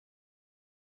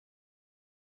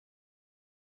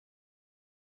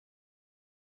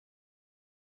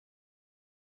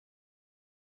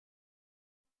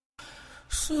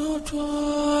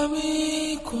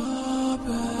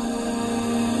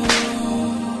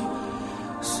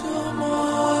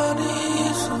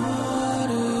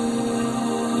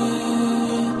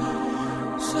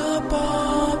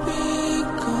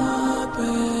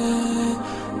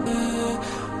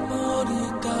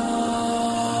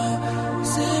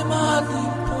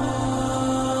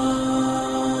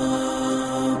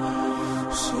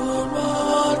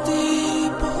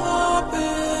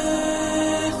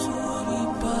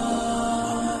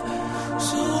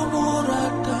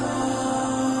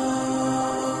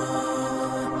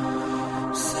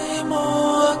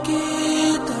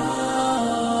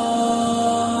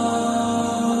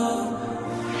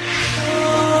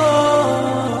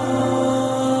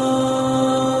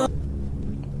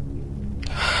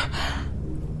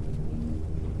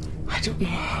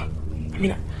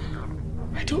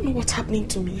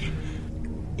To me.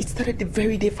 It started the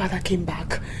very day father came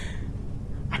back.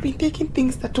 I've been taking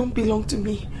things that don't belong to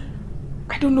me.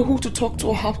 I don't know who to talk to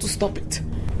or how to stop it.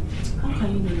 How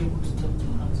can you know who to talk to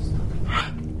or how to stop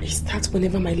it? It starts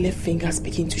whenever my left fingers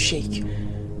begin to shake.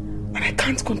 And I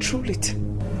can't control it.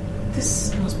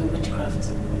 This must be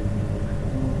witchcraft.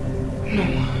 No.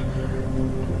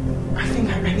 I think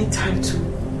I need time to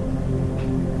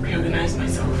reorganize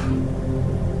myself.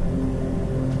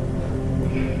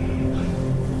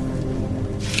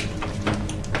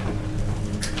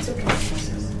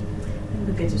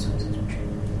 Get you something to drink.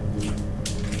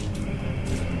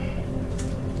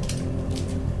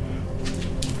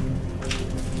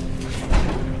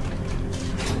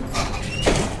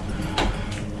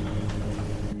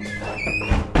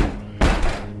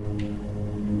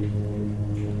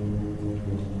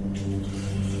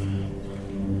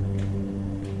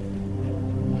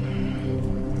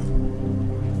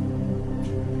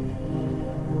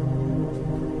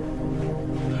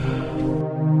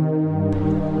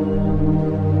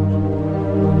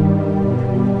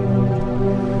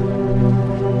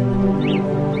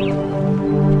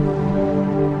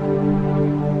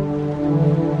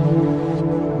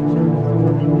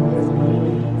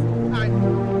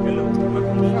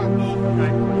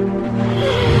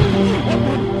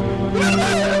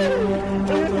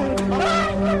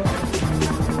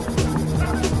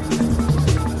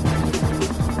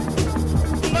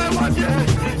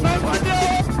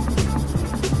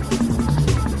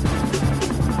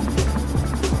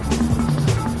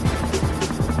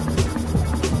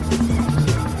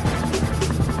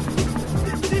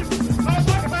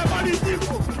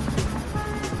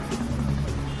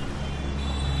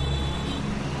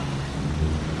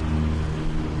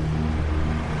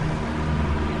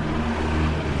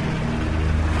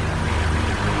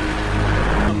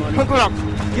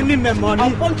 Give me my money.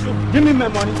 I'll punch you. Give me my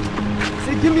money.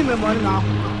 Say, give me my money now.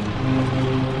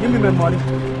 Give me my money.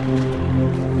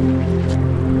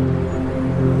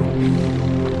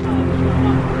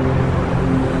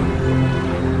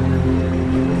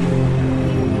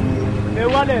 They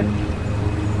want it.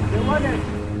 They want it.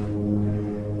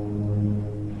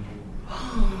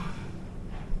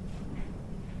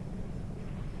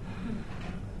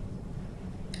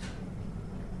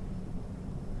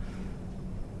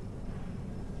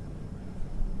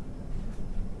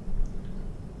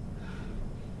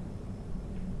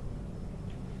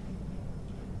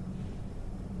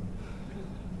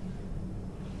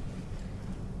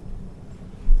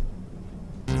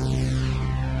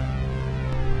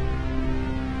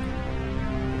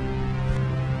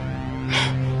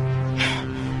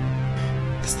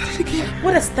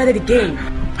 What has started again?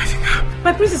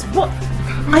 My princess, what?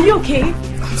 Are you okay?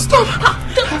 Stop!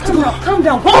 Calm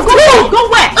down. Go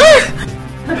where?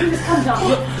 My princess, calm down.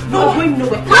 You're not going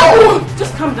nowhere.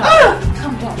 Just calm down.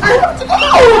 Calm down. I have to go!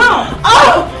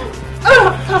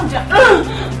 Calm down.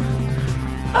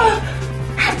 I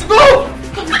have to go!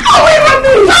 Get away from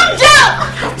me! Calm down! I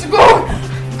have to go!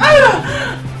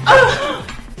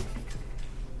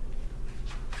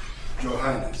 Your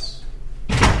Highness.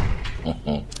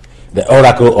 The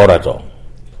Oracle Orator.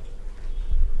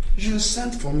 You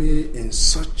sent for me in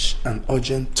such an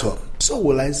urgent tone. So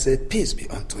will I say peace be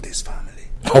unto this family.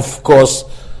 Of course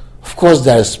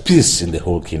there is peace in the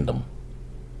whole kingdom.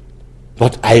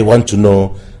 But I want to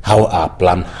know how our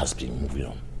plan has been moving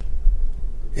on.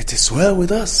 It is well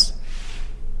with us.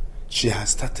 She has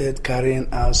started carrying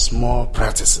out small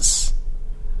practices.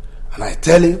 And I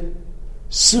tell you,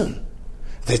 soon,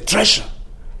 the treasure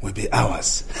will be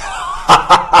ours.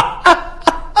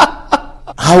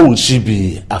 How will she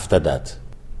be after that?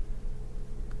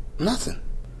 Nothing.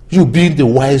 You being the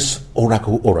wise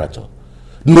Oracle Orator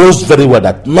knows very well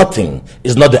that nothing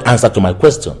is not the answer to my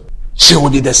question. She will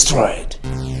be destroyed.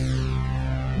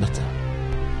 Better.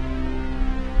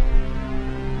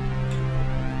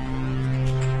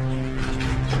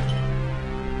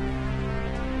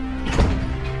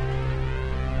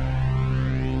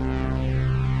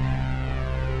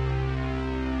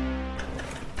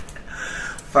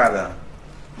 Father,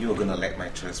 you are gonna like my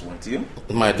choice, won't you?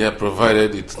 My dear,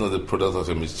 provided it's not the product of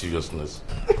your mischievousness.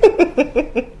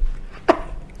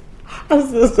 I'm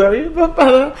so sorry, but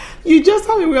Father, you just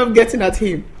have a way of getting at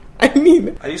him. I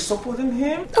mean... Are you supporting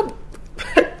him?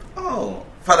 Oh,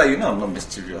 Father, you know I'm not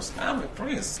mysterious. I'm a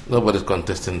prince. Nobody's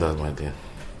contesting that, my dear.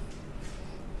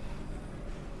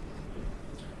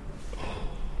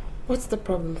 What's the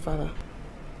problem, Father?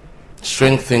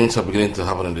 Strange things are beginning to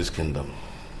happen in this kingdom.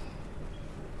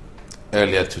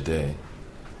 Earlier today,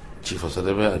 Chief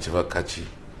Osadebe and Chief Akachi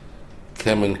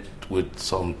came in with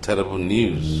some terrible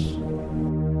news.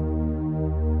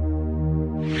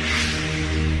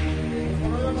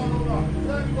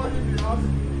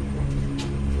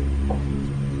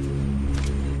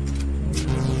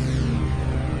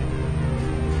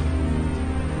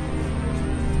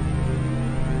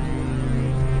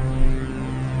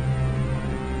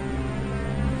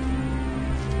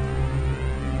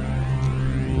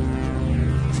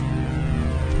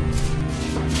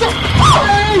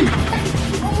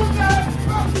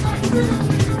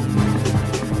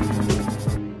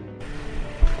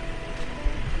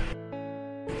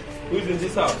 Who's in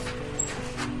this house?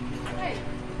 Hey.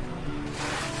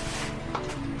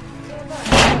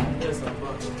 Yes, I'm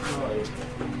back. How are you?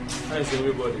 How is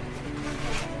everybody?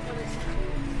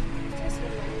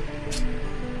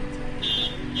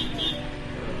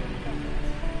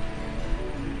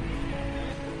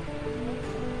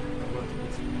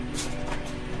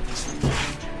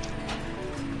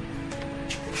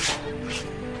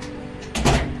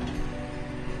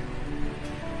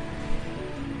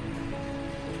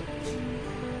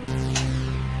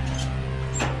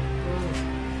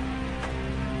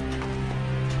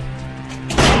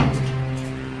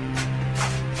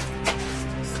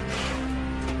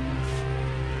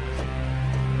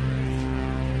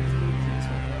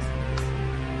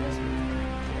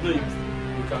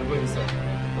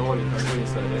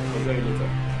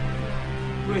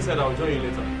 I'll join you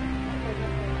later.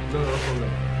 No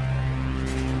problem.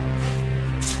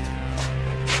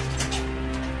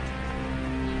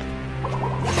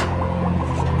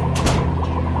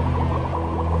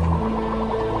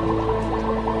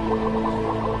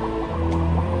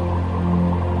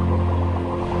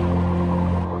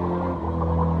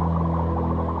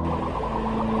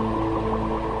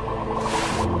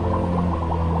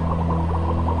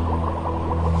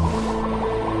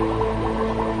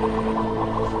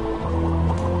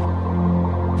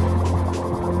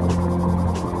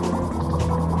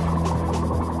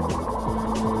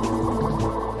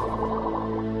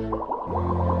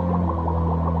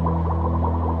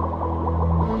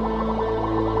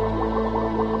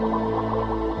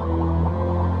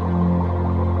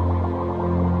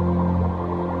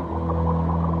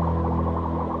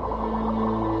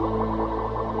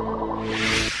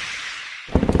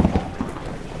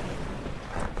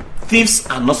 Thieves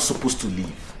are not supposed to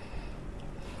leave.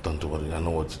 Don't worry, I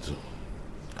know what to do.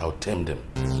 I'll tame them.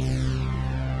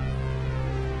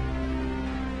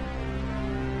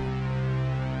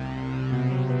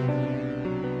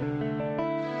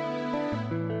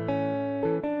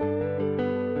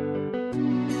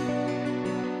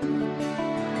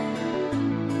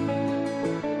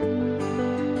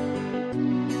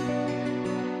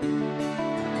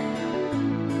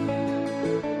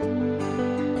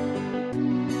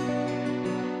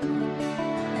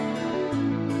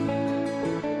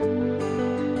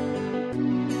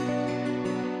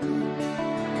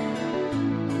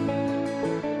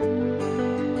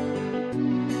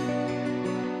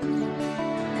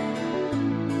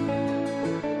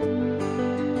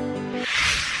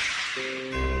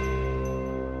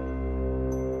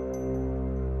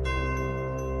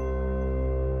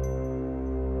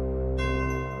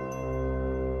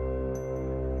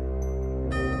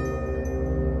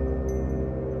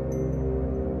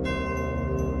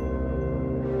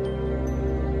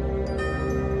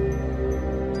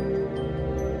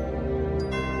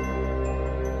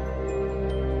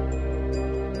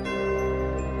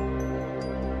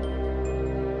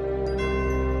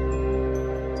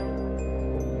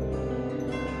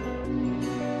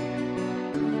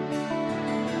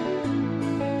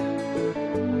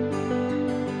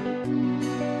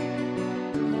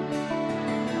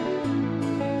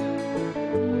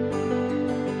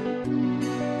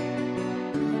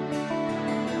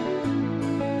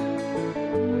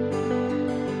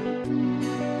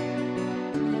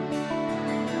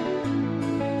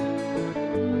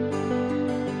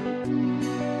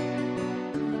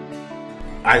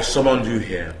 I summoned you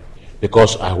here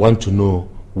because I want to know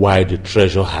why the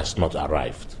treasure has not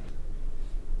arrived.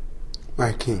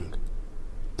 My king,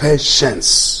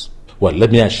 patience. Well,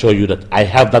 let me assure you that I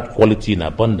have that quality in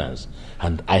abundance,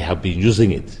 and I have been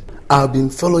using it. I've been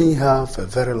following her for a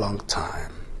very long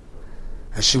time,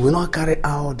 and she will not carry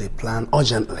out the plan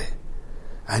urgently.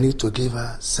 I need to give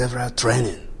her several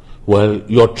training. Well,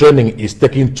 your training is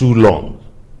taking too long.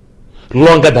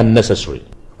 Longer than necessary.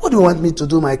 What do you want me to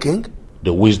do, my king?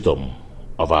 The wisdom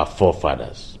of our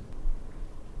forefathers.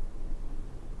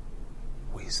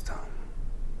 Wisdom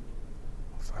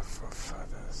of our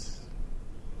forefathers.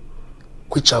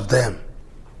 Which of them?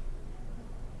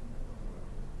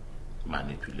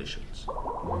 Manipulations.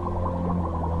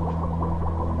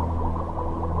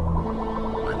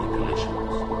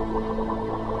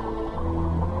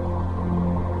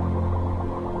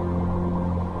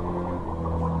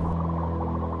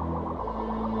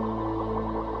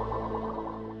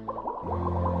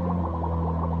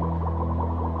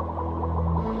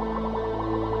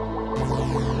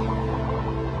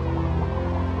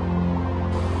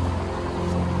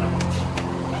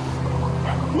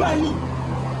 Who are you?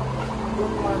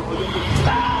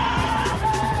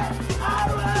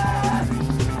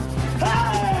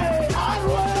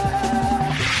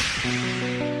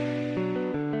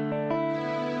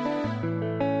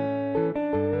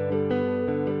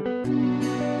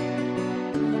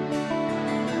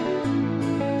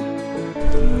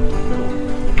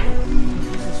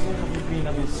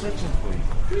 Searching for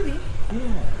you. Really?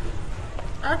 Yeah.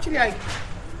 Actually, I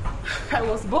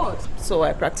was bored. So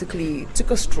I practically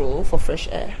took a stroll for fresh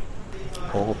air.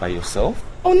 All by yourself?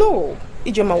 Oh no,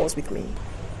 Ijoma was with me.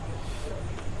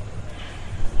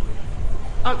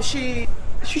 She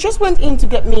just went in to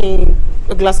get me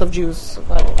a glass of juice.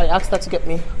 I asked her to get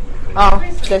me.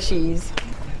 There she is.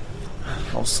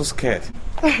 I was so scared.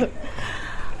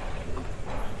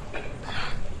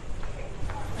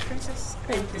 Princess,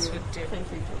 Thank you. this would do.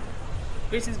 Thank you.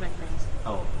 Greetings, my friends.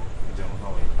 Oh, Ijoma, how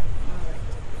are you? Alright.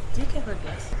 Do you care for a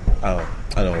glass? Oh,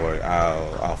 don't worry.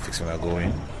 I'll fix when I go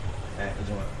in.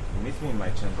 Ijoma, meet me in my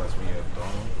chambers when you're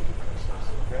done with the princess,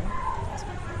 okay? That's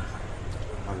my friend.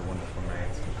 Have a wonderful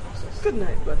night, princess. Good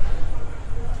night, but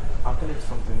I'll tell you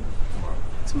something tomorrow.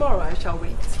 tomorrow I shall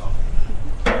wait.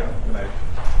 Good night.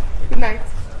 Good night.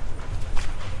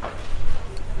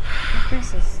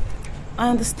 Princess, I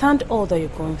understand all that you're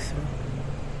going through.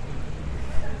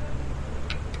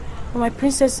 But my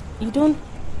princess, you don't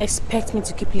expect me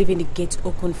to keep leaving the gate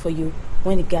open for you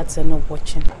when the guards are not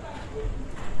watching.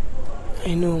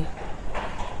 I know.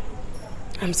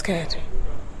 I'm scared.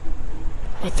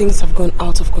 But things have gone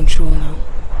out of control now.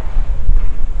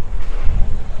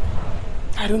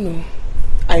 I don't know.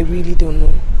 I really don't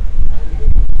know.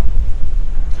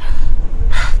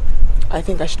 I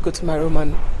think I should go to my room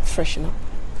and freshen up.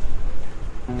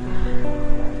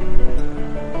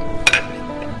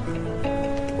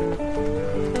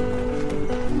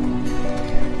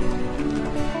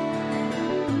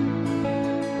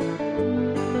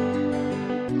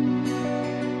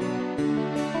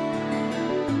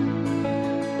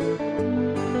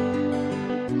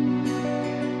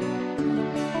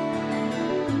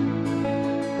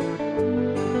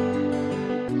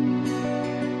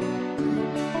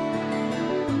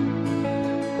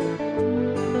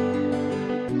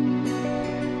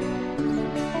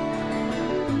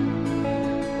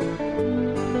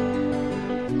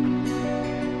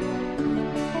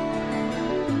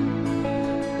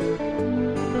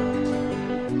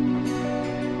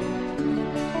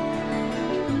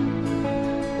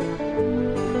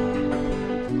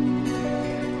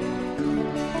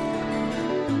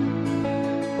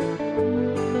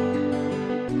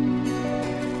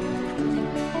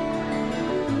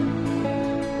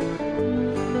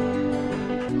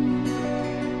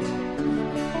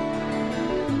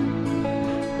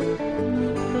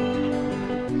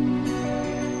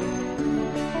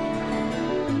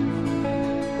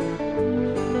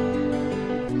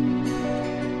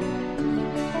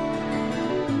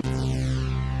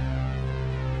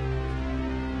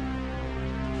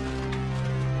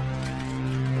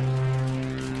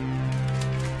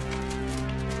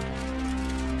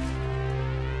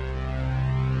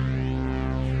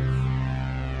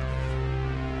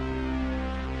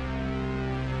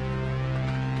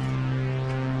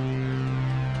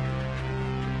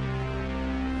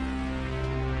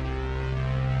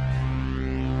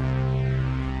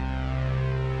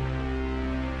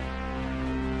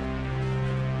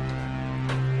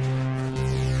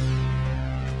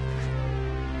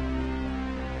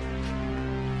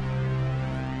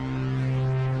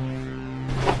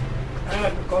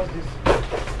 Because this.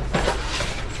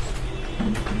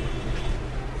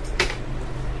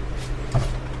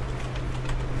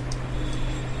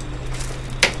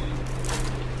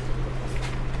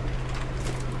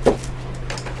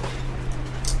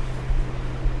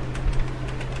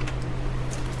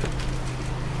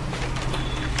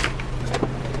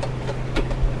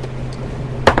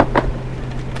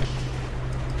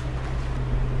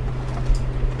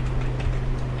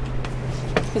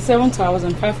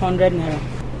 27,500 naira.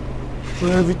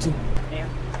 For everything? Yeah.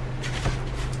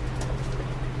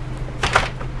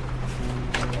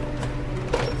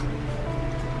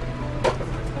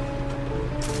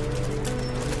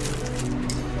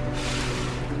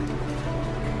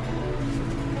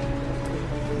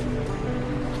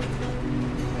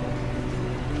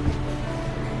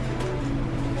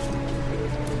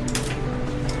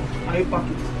 Are you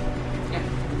packing? Yeah.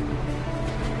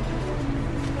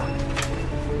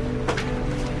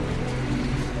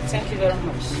 Thank you very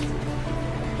much.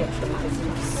 Patronizing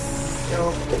us. You're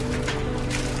welcome.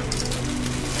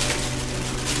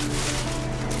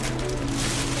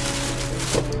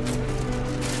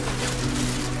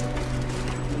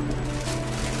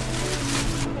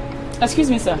 Excuse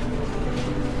me, sir.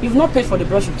 You've not paid for the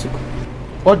brush you took.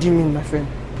 What do you mean, my friend?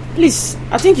 Please,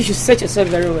 I think you should search yourself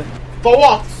very well. For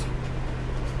what?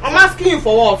 I'm asking you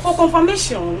for what? For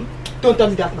confirmation. Don't tell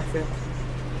me that, my friend.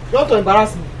 You want to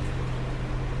embarrass me?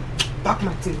 Back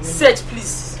my thing. Search,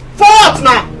 please. For what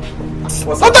now?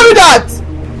 Don't tell me that!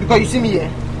 Because you see me here.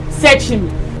 Search him.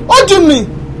 What do you mean?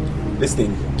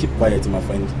 Listen, keep quiet, my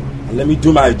friend, and let me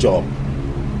do my job.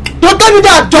 Don't tell me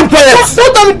that! Keep quiet!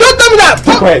 Don't tell me that!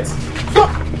 Keep quiet!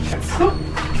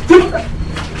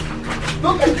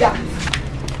 Don't tell me that!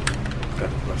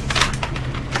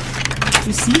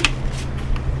 You see?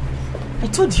 I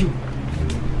told you.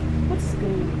 What's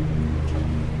going on?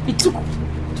 He took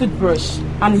toothbrush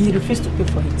and he refused to pay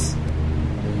for it.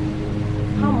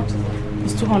 How much is it?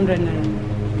 It's 200 naira.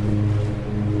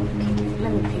 Okay,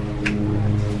 let me pay.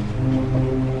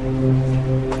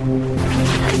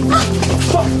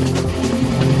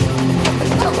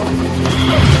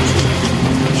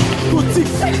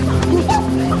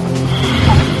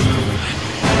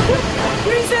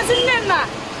 Princess Nnenna!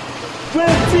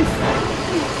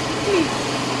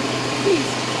 Please.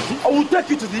 I will take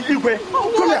you to the Igwe.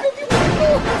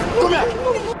 Come here.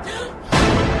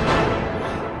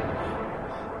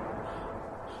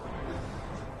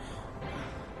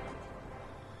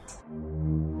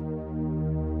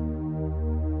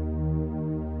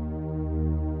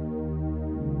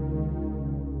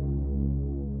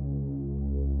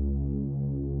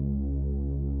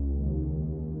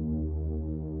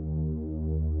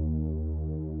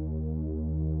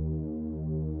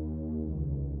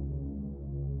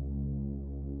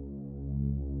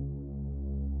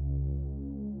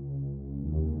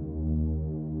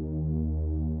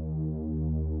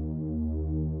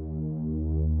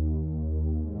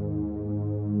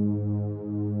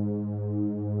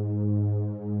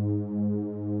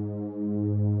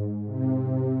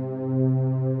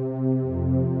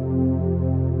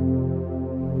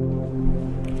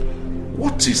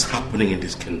 What is happening in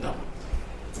this kingdom?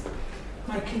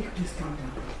 My king, please calm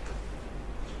down.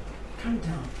 Calm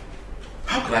down.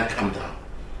 How can I calm down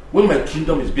when my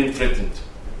kingdom is being threatened?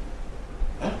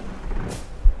 Huh?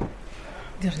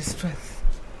 There is strength.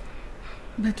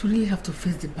 But we really have to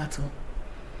face the battle.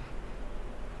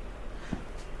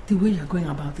 The way you're going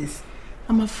about this,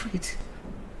 I'm afraid.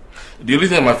 The only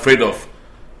thing I'm afraid of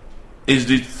is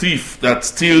the thief that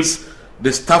steals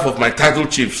the staff of my title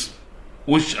chiefs,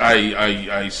 which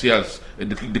I see as a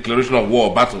declaration of war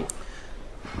or battle.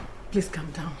 Please calm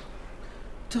down.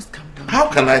 Just calm down. How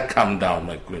can I calm down,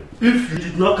 my queen? If you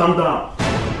did not calm down,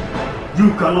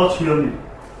 you cannot hear me.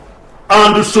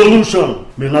 And the solution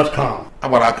may not come.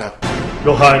 Abaraka.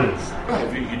 Your Highness.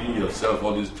 Have you hidden yourself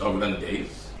all these turbulent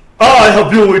days? I have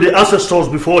been with the ancestors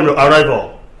before your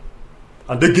arrival.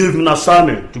 And they gave me an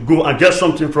assignment to go and get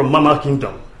something from Mama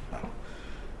Kingdom.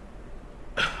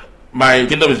 My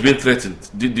kingdom is being threatened.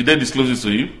 Did they disclose this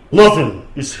to you? Nothing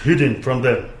is hidden from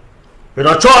them. But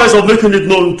the choice of making it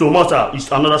known to matter is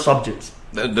another subject.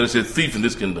 There is a thief in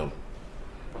this kingdom.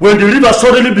 When the river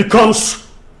suddenly becomes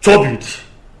turbid,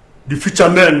 the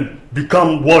fishermen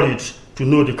become worried to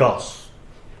know the cause.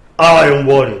 I am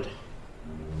worried.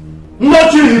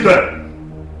 Not you either.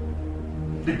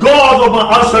 The gods of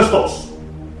my ancestors.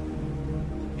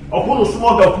 Upon a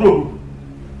small probe.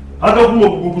 I don't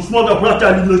know who small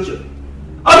brother nature.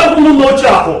 I don't know no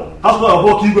chapel. As well as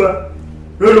walk you.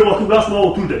 Very walking that's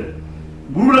small to them.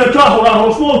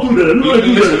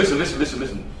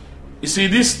 Listen. You see,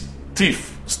 this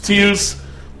thief steals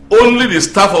only the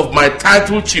staff of my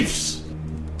title chiefs.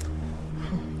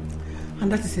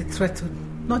 And that is a threat to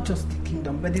not just the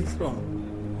kingdom, but the throne.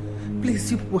 Please,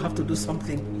 you people have to do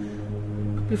something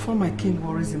before my king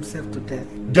worries himself to death.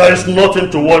 There is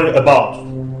nothing to worry about.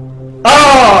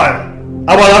 I,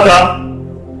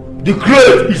 Abalaka, the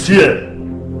great is here.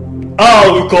 I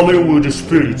will come in with the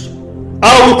spirit.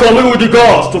 I will come in with the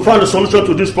gods to find a solution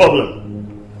to this problem.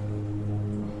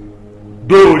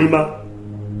 Though, Rima,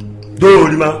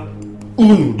 dorima.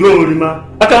 Unu dorima.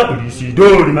 Akapirisi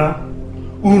dorima.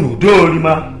 Unu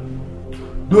dorima.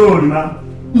 Dorima.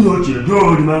 Edochie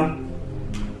dorima.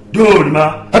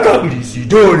 Dorima. Akapirisi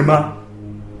dorima.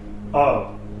 Ah,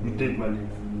 you take my leave.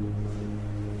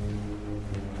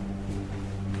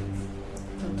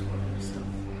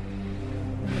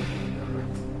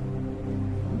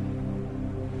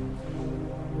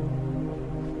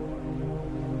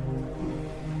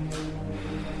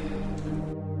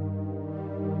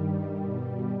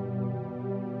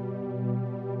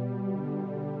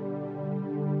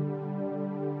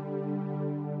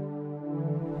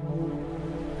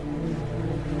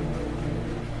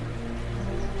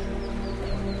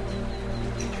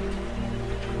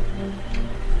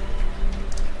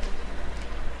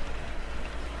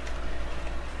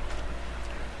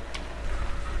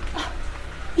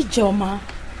 Ijoma,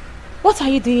 what are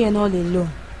you doing all alone?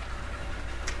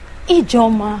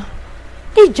 Ijoma,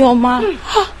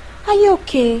 are you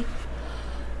okay?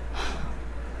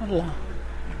 Hola,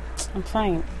 I'm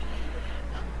fine.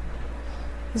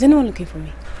 Is anyone looking for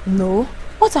me? No.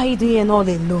 What are you doing all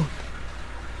alone?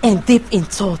 And deep in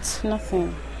thought?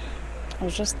 Nothing. I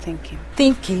was just thinking.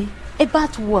 Thinking?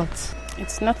 About what?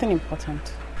 It's nothing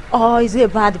important. Or is it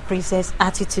about the princess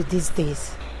attitude these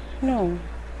days? No.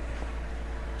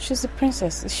 She's the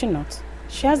princess, is she not?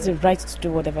 She has the right to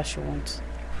do whatever she wants.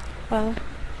 Well,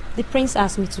 the prince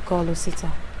asked me to call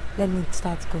Osita. Let me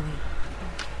start going.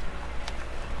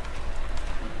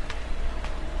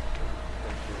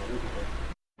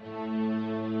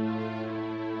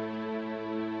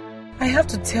 I have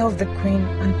to tell the queen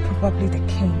and probably the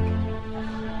king.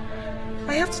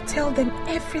 I have to tell them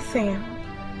everything.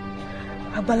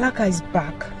 Agbalaka is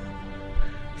back.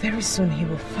 Very soon he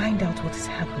will find out what is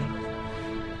happening.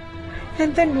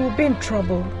 And then we will be in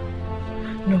trouble.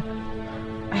 No,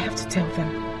 I have to tell them.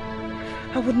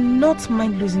 I would not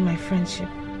mind losing my friendship.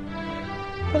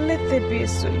 But let there be a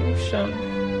solution.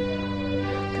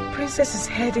 The princess is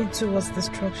heading towards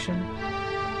destruction.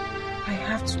 I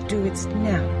have to do it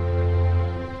now.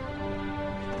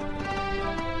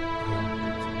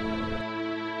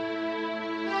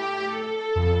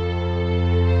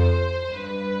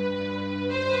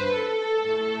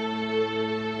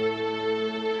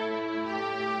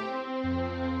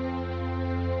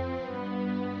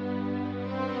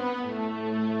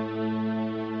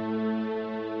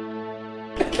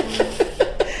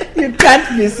 You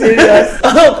can't be serious.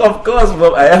 Oh, of course,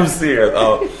 Bob. I am serious.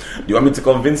 Do you want me to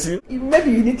convince you?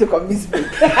 Maybe you need to convince me.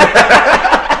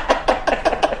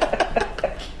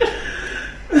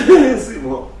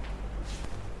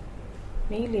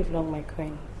 May you live long, my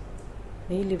queen.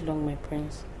 May you live long, my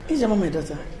prince. Ijoma, my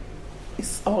daughter,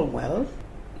 is all well?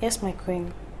 Yes, my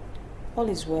queen. All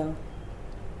is well.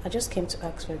 I just came to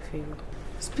ask for a favor.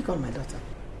 Speak on, my daughter.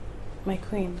 My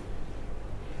queen,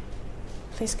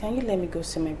 please, can you let me go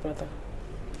see my brother?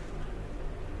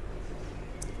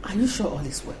 Are you sure all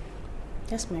is well?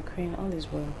 Yes, my queen, all is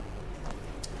well.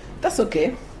 That's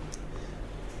okay.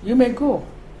 You may go.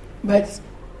 But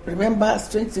remember,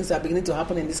 strange things are beginning to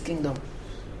happen in this kingdom.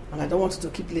 And I don't want you to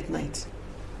keep late night.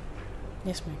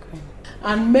 Yes, my queen.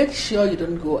 And make sure you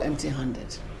don't go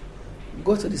empty-handed.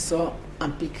 Go to the store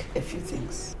and pick a few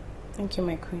things. Thank you,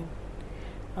 my queen.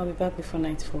 I'll be back before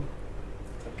nightfall.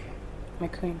 Okay. My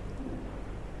queen.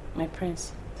 My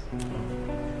prince.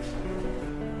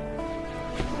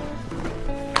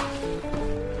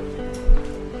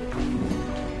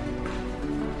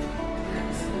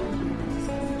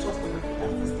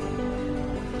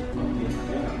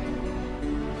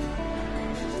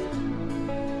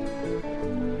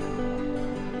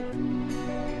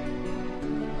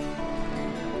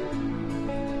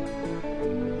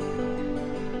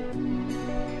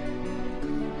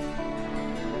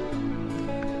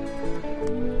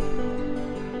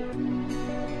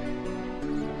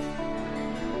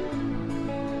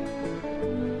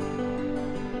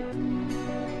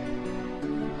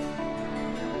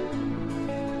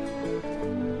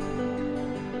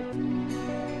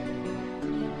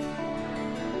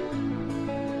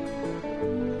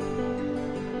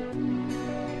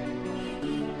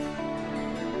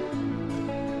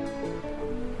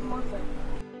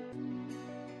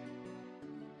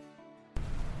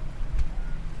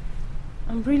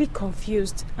 I'm really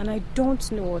confused and I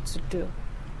don't know what to do.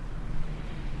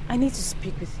 I need to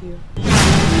speak with you.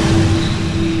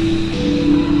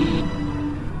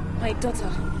 My daughter,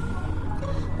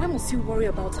 why must you worry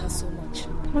about her so much?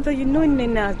 Mother, you know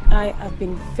Nnenna and I have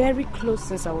been very close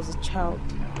since I was a child.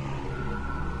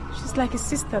 She's like a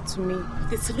sister to me.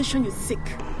 The solution you seek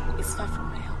is far from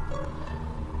my help.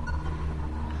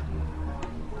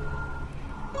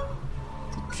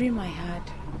 The dream I had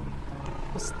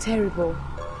was terrible.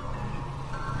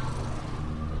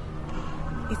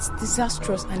 It's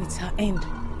disastrous and it's her end.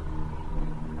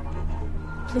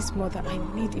 Please, Mother, I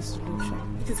need a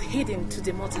solution. It is hidden to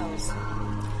the mortals.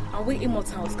 And we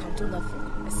immortals can do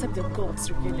nothing except the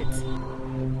gods reveal it.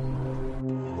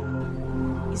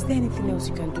 Is there anything else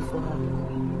you can do for her?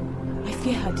 I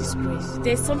fear her disgrace.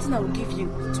 There is something I will give you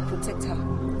to protect her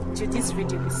till this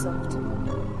riddle is solved.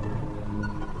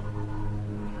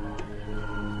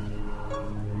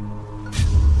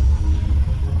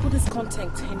 Put this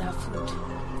content in her food.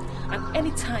 And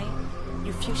anytime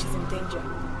you feel she's in danger,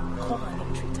 call her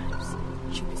name 3 times.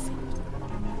 She'll be saved.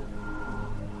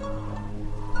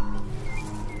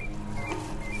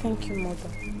 Thank you, Mother.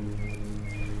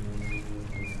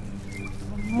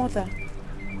 Mother,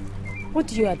 what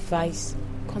do you advise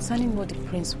concerning what the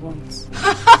prince wants?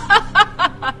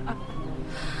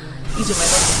 Ije, my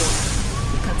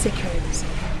love, you can take care of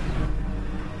yourself.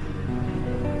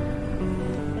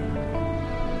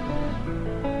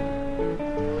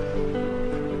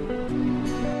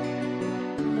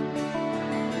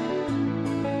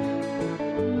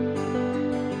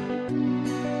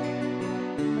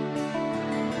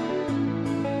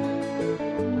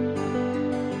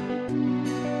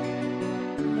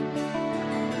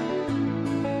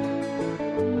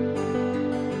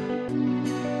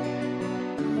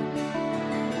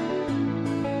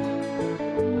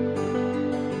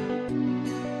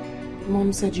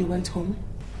 Mom said you went home?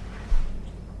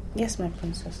 Yes, my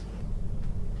princess.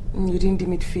 You didn't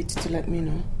deem it fit to let me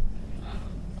know?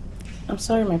 I'm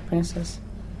sorry, my princess.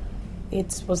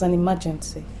 It was an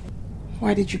emergency.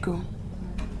 Why did you go?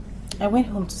 I went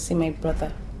home to see my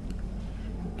brother.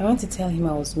 I went to tell him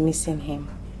I was missing him.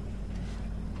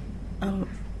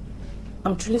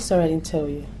 I'm truly sorry I didn't tell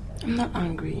you. I'm not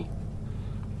angry.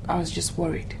 I was just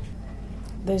worried.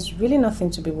 There's really nothing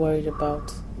to be worried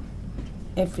about.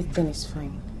 Everything is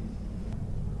fine.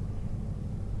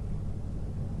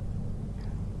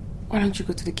 Why don't you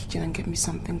go to the kitchen and get me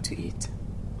something to eat?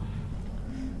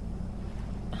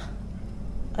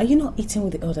 Are you not eating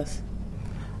with the others?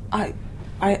 I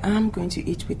am going to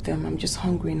eat with them. I'm just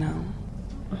hungry now.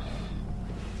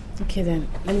 Okay then,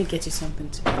 let me get you something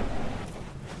to eat.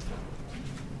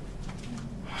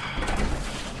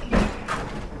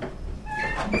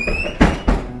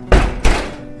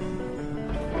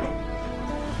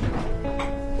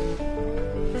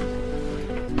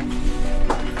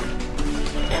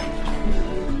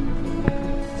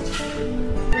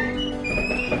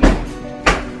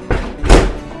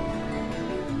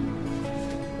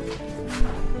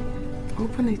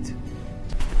 Open it.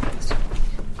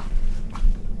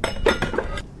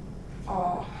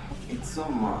 Oh, it's so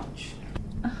much.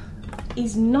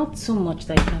 It's not so much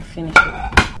that you can finish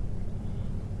it.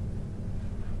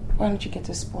 Why don't you get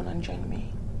a spoon and join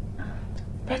me?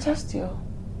 Better still,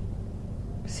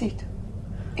 sit,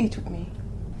 eat with me.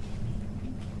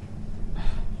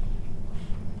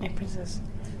 My princess,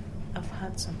 I've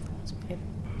had something to eat.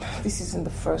 This isn't the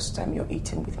first time you're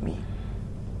eating with me.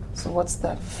 So what's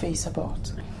that face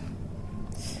about?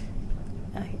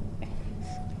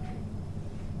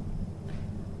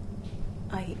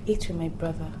 I ate with my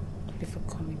brother before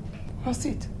coming. I'll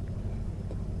sit.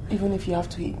 Even if you have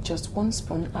to eat just 1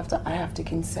 spoon after I have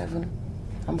taken 7,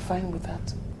 I'm fine with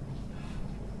that.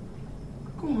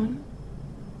 Go on.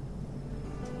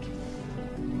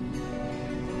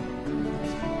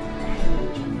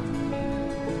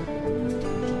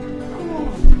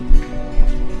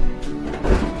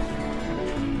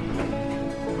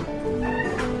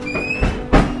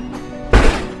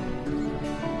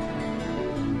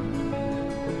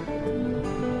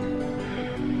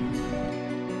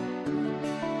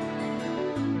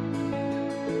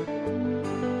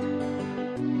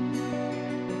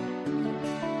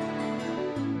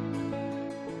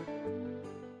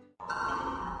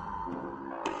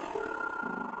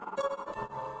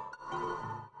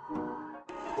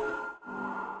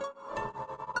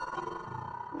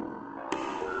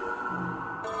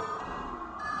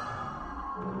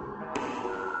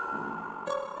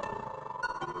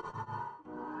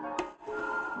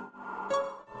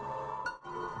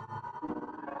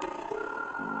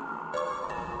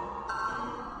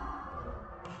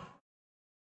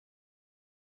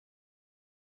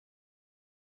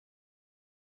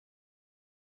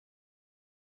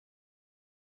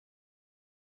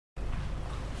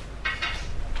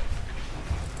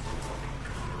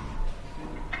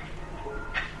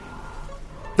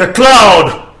 The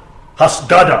cloud has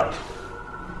gathered.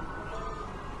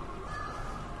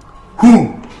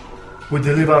 Who will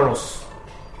deliver us?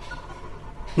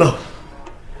 No.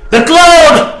 The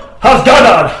cloud has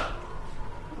gathered.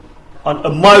 and a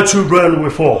mighty rain will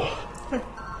fall.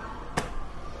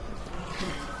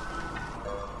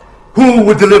 Who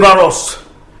will deliver us,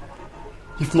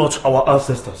 if not our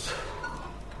ancestors?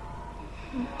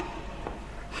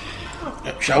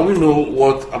 Shall we know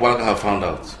what Abalaka have found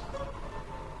out?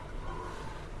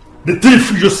 The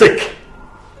thief you seek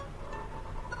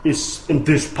is in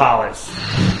this palace.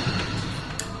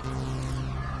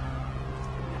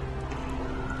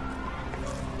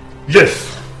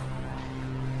 Yes.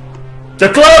 The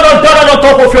cloud has gathered on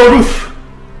top of your roof.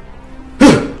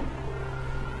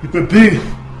 It may be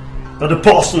that the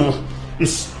person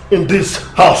is in this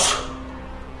house,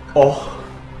 or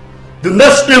the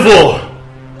next evil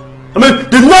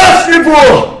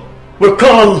will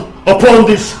come upon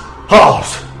this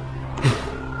house.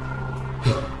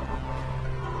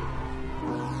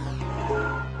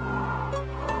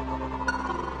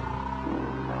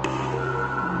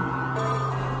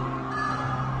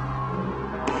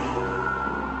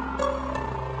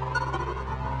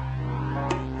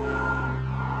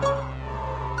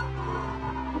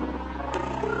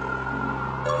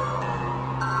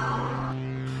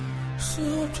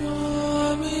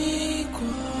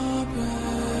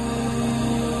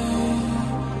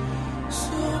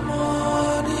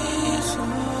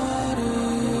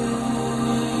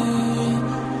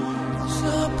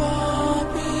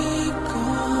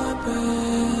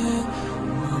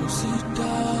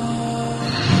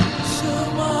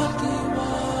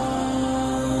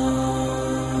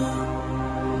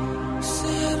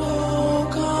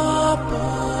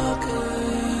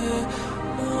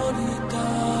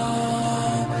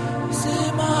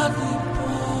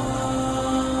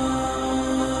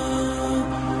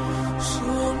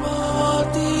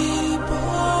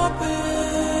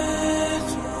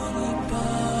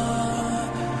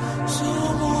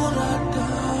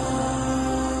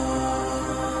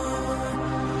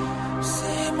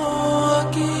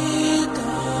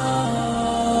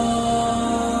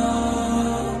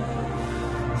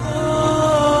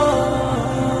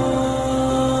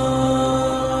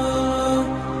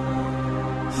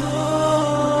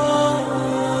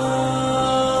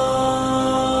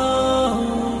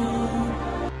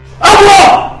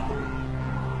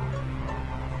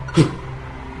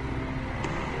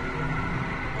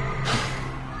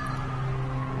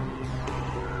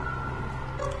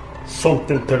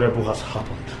 Something terrible has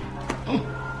happened.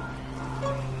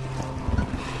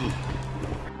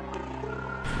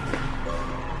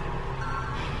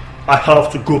 I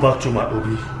have to go back to my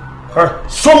Obi.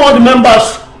 Summon the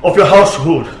members of your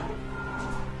household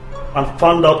and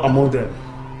find out among them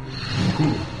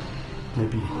who may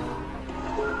be.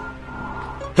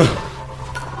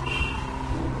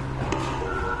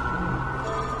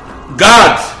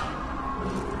 Guards!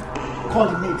 Call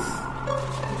the maids.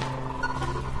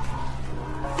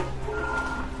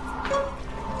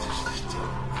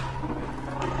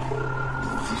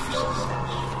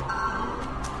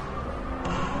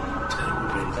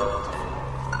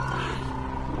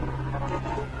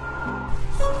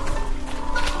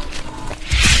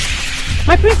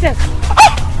 My princess!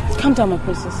 Oh! Calm down, my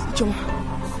princess. Joma,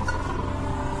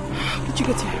 how did you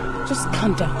get here? Just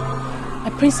calm down. My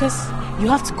princess, you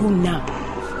have to go now.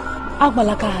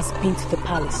 Agbalaka has been to the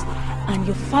palace, and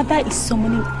your father is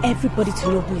summoning everybody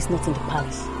to know who is not in the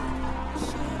palace.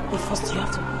 But first, you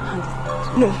have to hand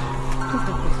it. No.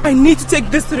 I need to take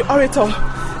this to the orator,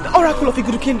 the oracle of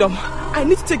Igbudu Kingdom. I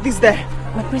need to take this there.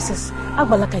 My princess,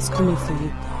 Agbalaka is coming for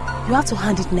you. You have to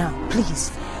hand it now,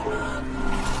 please.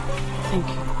 Thank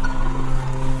you.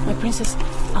 My princess,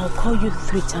 I'll call you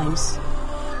 3 times.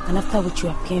 And after which you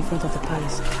appear in front of the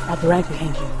palace. I'll be right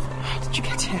behind you. How did you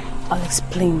get here? I'll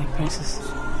explain, my princess.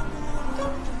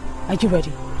 Are you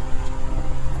ready?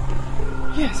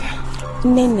 Yes.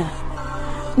 Nnenna.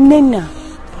 Nnenna.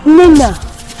 Nnenna.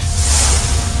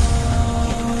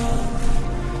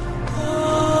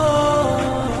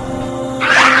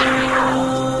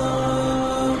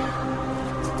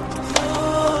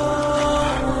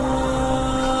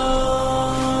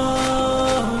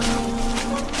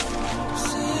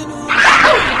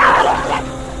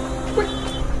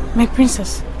 My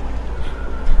princess.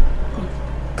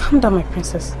 Calm down, my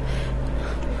princess.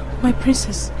 My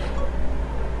princess.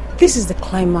 This is the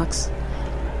climax.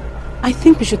 I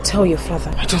think we should tell your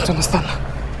father. I don't understand.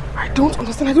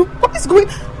 What is going...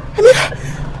 I mean...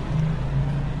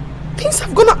 Things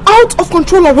have gone out of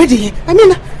control already. I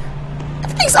mean...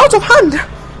 Everything's out of hand.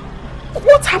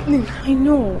 What's happening? I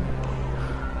know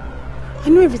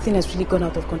everything has really gone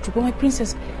out of control. But my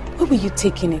princess, where were you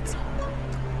taking it?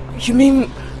 You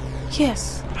mean...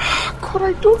 Yes. God,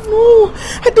 I don't know.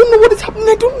 I don't know what is happening.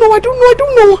 I don't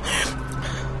know.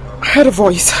 I heard a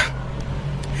voice.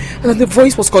 And then the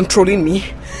voice was controlling me.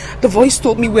 The voice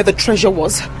told me where the treasure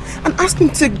was and asked me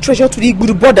to take the treasure to the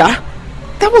Igbudu border.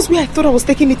 That was where I thought I was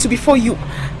taking it to before you.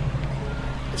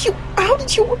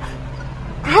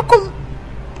 How come?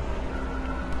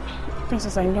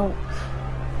 Princess, I know.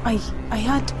 I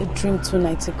had a dream 2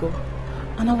 nights ago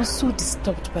and I was so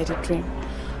disturbed by the dream.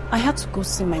 I had to go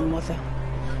see my mother.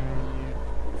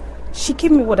 She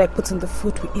gave me what I put in the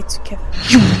food we ate together.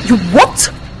 You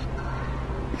what?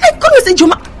 My goodness,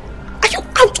 Ejoma, are you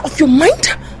out of your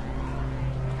mind?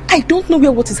 I don't know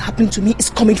where what is happening to me is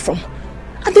coming from.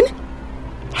 And then,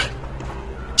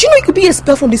 do you know it could be a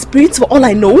spell from the spirits for all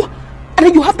I know? And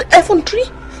then you have the effrontery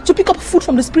to pick up food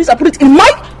from the spirits and put it in my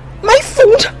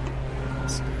food?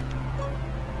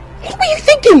 What were you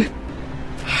thinking?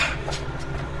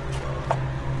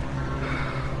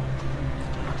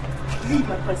 Leave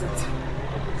my presence.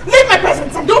 Leave my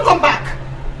presence and don't come back.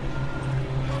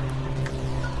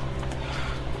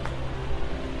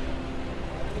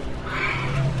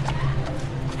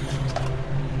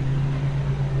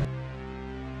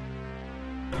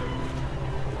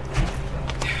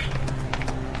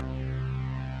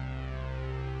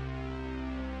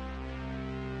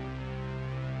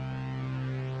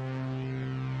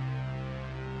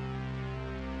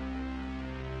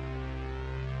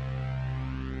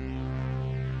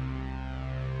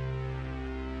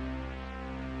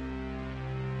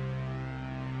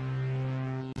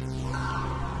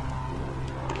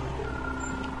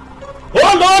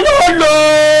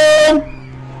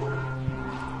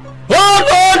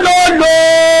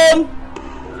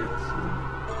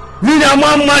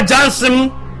 Mama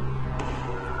Johnson,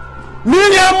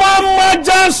 Mama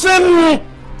Johnson,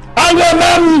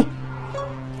 Agamem,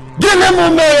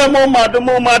 Gilimum,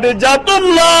 Mama, the Jatum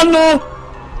Lano,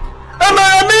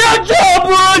 Amamia Job,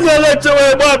 you let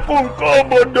away by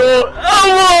Punkobodo.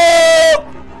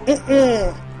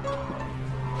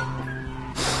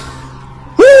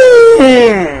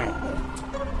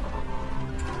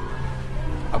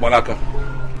 Abalaka.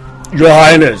 Your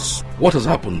Highness. What has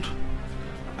happened?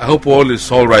 I hope all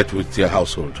is all right with your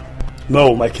household.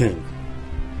 No, my king.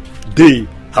 They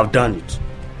have done it.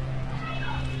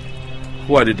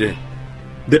 Who are they?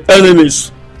 The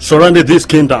enemies surrounded this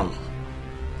kingdom.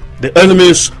 The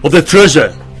enemies of the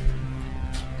treasure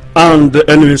and the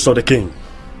enemies of the king.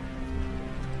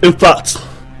 In fact,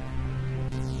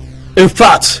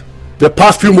 the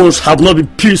past few months have not been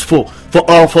peaceful for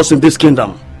all of us in this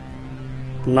kingdom.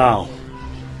 Now,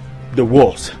 the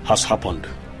worst has happened.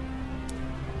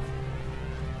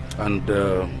 And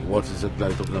what is it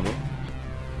like talking about?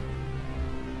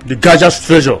 The Gaza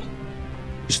Treasure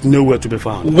is nowhere to be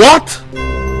found. What?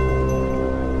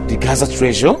 The Gaza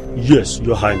Treasure? Yes,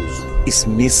 Your Highness. Is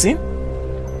missing?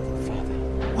 Father,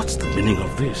 what's the meaning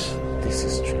of this? This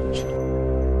is strange.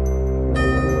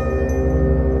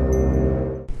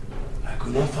 I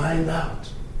could not find out.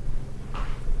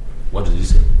 What did you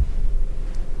say?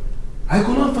 I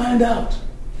could not find out.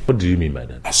 What do you mean by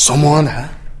that? Someone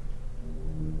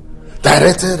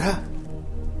directed her.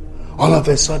 All of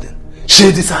a sudden,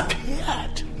 she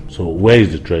disappeared. So where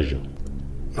is the treasure?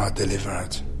 Not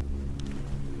delivered.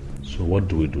 So what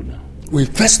do we do now? We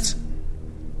first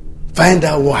find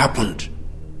out what happened.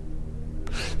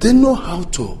 They know how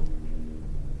to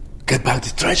get back the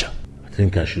treasure. I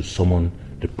think I should summon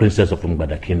the princess of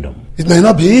Ugwuada kingdom. It may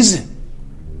not be easy,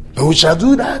 but we shall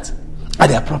do that at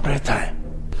the appropriate time.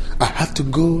 I have to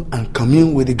go and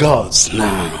commune with the gods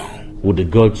now. Would the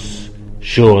gods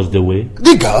show us the way?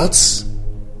 The gods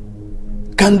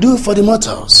can do for the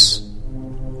mortals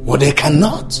what they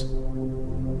cannot.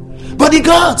 But the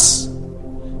gods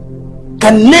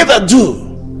can never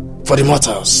do for the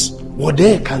mortals what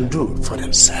they can do for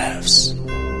themselves.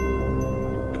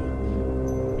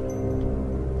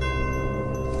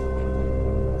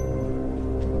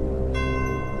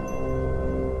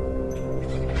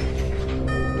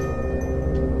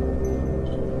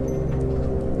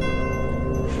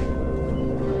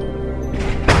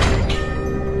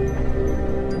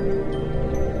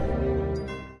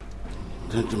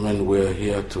 Gentlemen, we're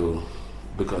here to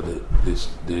look at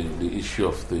the issue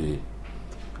of the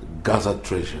Gaza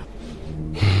Treasure.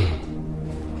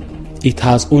 It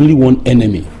has only one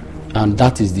enemy, and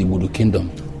that is the Igbudu kingdom.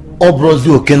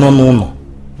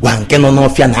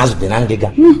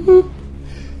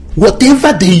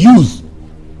 Whatever they use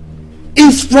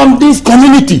is from this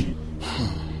community.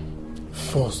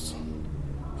 First,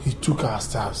 he took our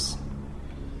staffs.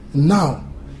 Now,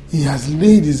 he has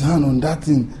laid his hand on that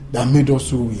thing that made us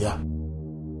who we are.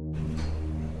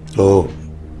 Oh.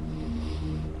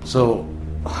 So,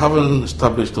 having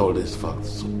established all these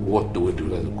facts, what do we do?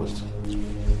 That's the question.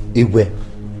 Igwe,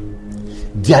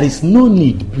 There is no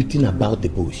need beating about the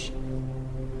bush.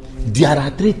 There are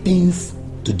 3 things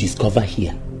to discover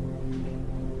here.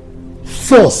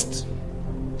 First,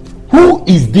 who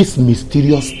is this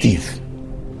mysterious thief?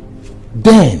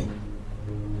 Then,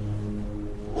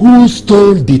 who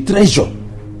stole the treasure?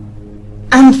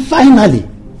 And finally,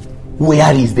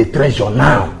 where is the treasure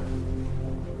now?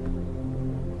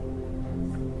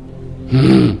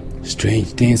 Strange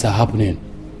things are happening.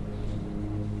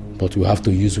 But we have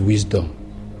to use wisdom.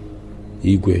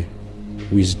 Igwe,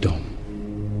 wisdom.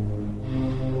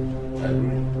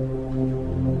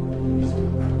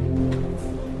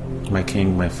 My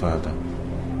king, my father,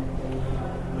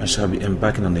 I shall be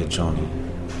embarking on a journey,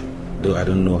 though I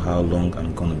don't know how long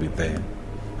I'm going to be there,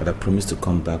 but I promise to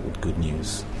come back with good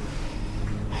news.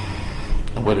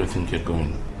 Where do you think you're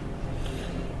going?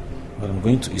 Well, I'm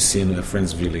going to Isienu, a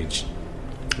friend's village.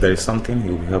 There is something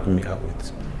he'll be helping me out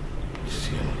with.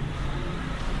 Isienu.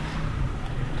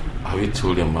 Have you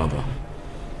told your mother?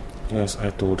 Yes, I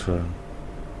told her.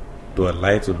 Though I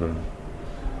lied to her.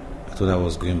 I told her I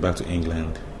was going back to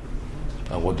England.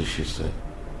 And what did she say?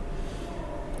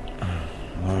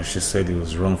 Well, she said it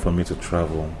was wrong for me to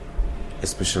travel,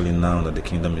 especially now that the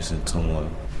kingdom is in turmoil.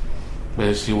 But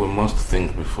you see, we must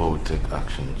think before we take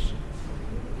actions.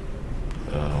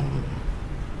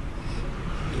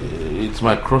 It's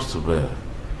my cross to bear.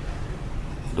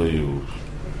 Though you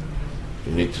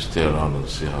need to stay around and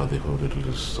see how the whole deal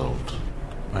is solved.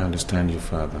 I understand you,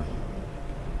 Father.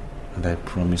 And I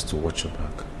promise to watch your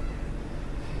back.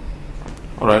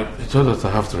 Alright, it's just that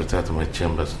I have to retire to my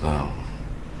chambers now.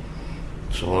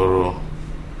 Tomorrow,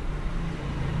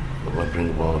 I will bring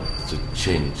about a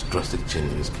change, drastic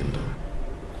change in this kingdom.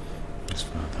 Yes,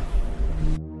 Father.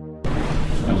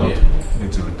 I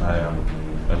need to retire.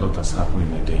 A lot has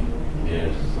happened in a day.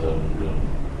 Yes,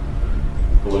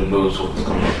 who knows what's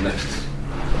coming up next?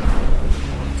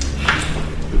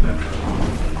 Good night.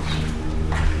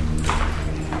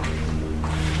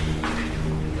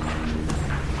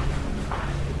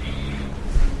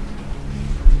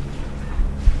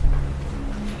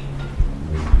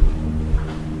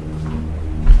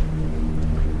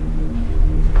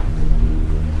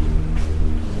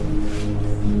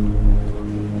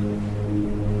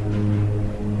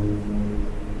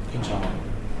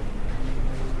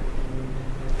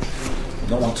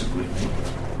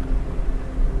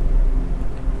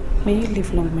 May you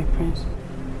live long, my prince.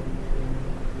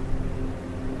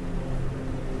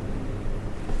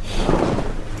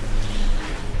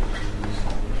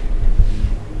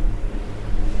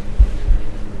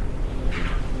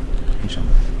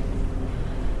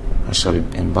 I shall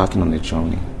be embarking on a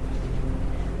journey.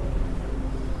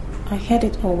 I heard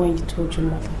it all when you told your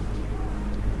mother.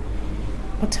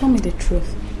 But tell me the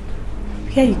truth.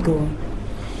 Where are you going?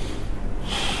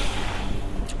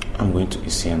 I'm going to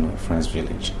Isienu, a friend's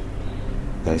village.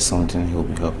 There is something he'll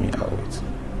be helping me out with.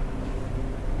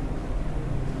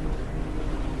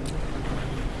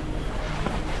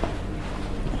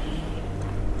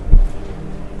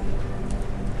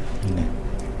 Nnenna,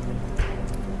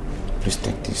 please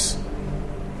take this.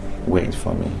 Wait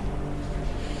for me.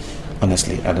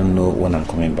 Honestly, I don't know when I'm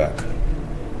coming back,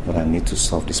 but I need to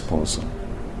solve this puzzle.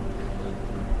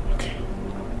 Okay.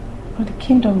 But the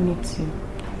kingdom needs you.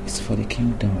 It's for the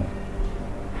kingdom.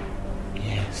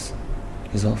 Yes.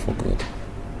 It's all for good.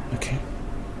 Okay?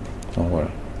 Don't worry.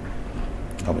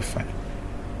 I'll be fine.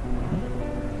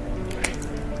 Okay.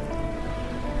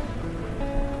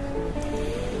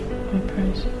 My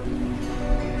prince.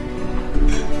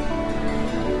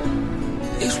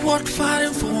 It's worth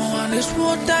fighting for and it's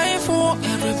worth dying for.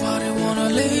 Everybody wanna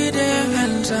lay their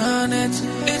hands on it.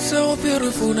 It's so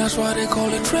beautiful, that's why they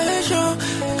call it treasure.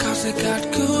 Cause it got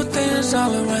good things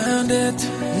all around it.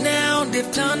 Now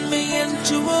they've turned me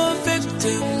into a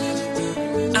victim.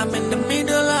 I'm in the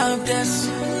middle of this.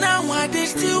 Now why they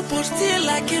still but still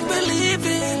I can't believe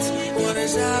it. What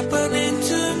is happening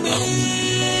to me?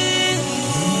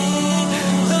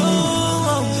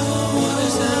 What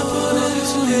is happening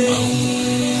to me?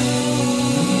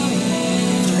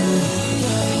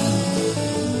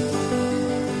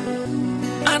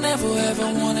 I never ever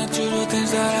wanted to do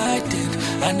things that I did.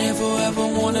 I never ever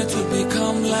wanted to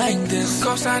become like this.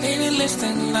 Cause I didn't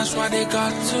listen, that's why they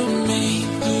got to me.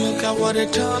 Look at what they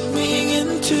turned me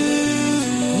into.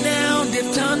 Now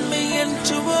they've turned me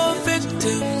into a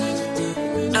victim.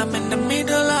 I'm in the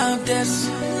middle of this.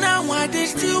 Now why they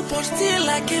still but still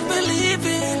I can't believe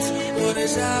it. What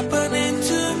is happening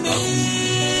to me?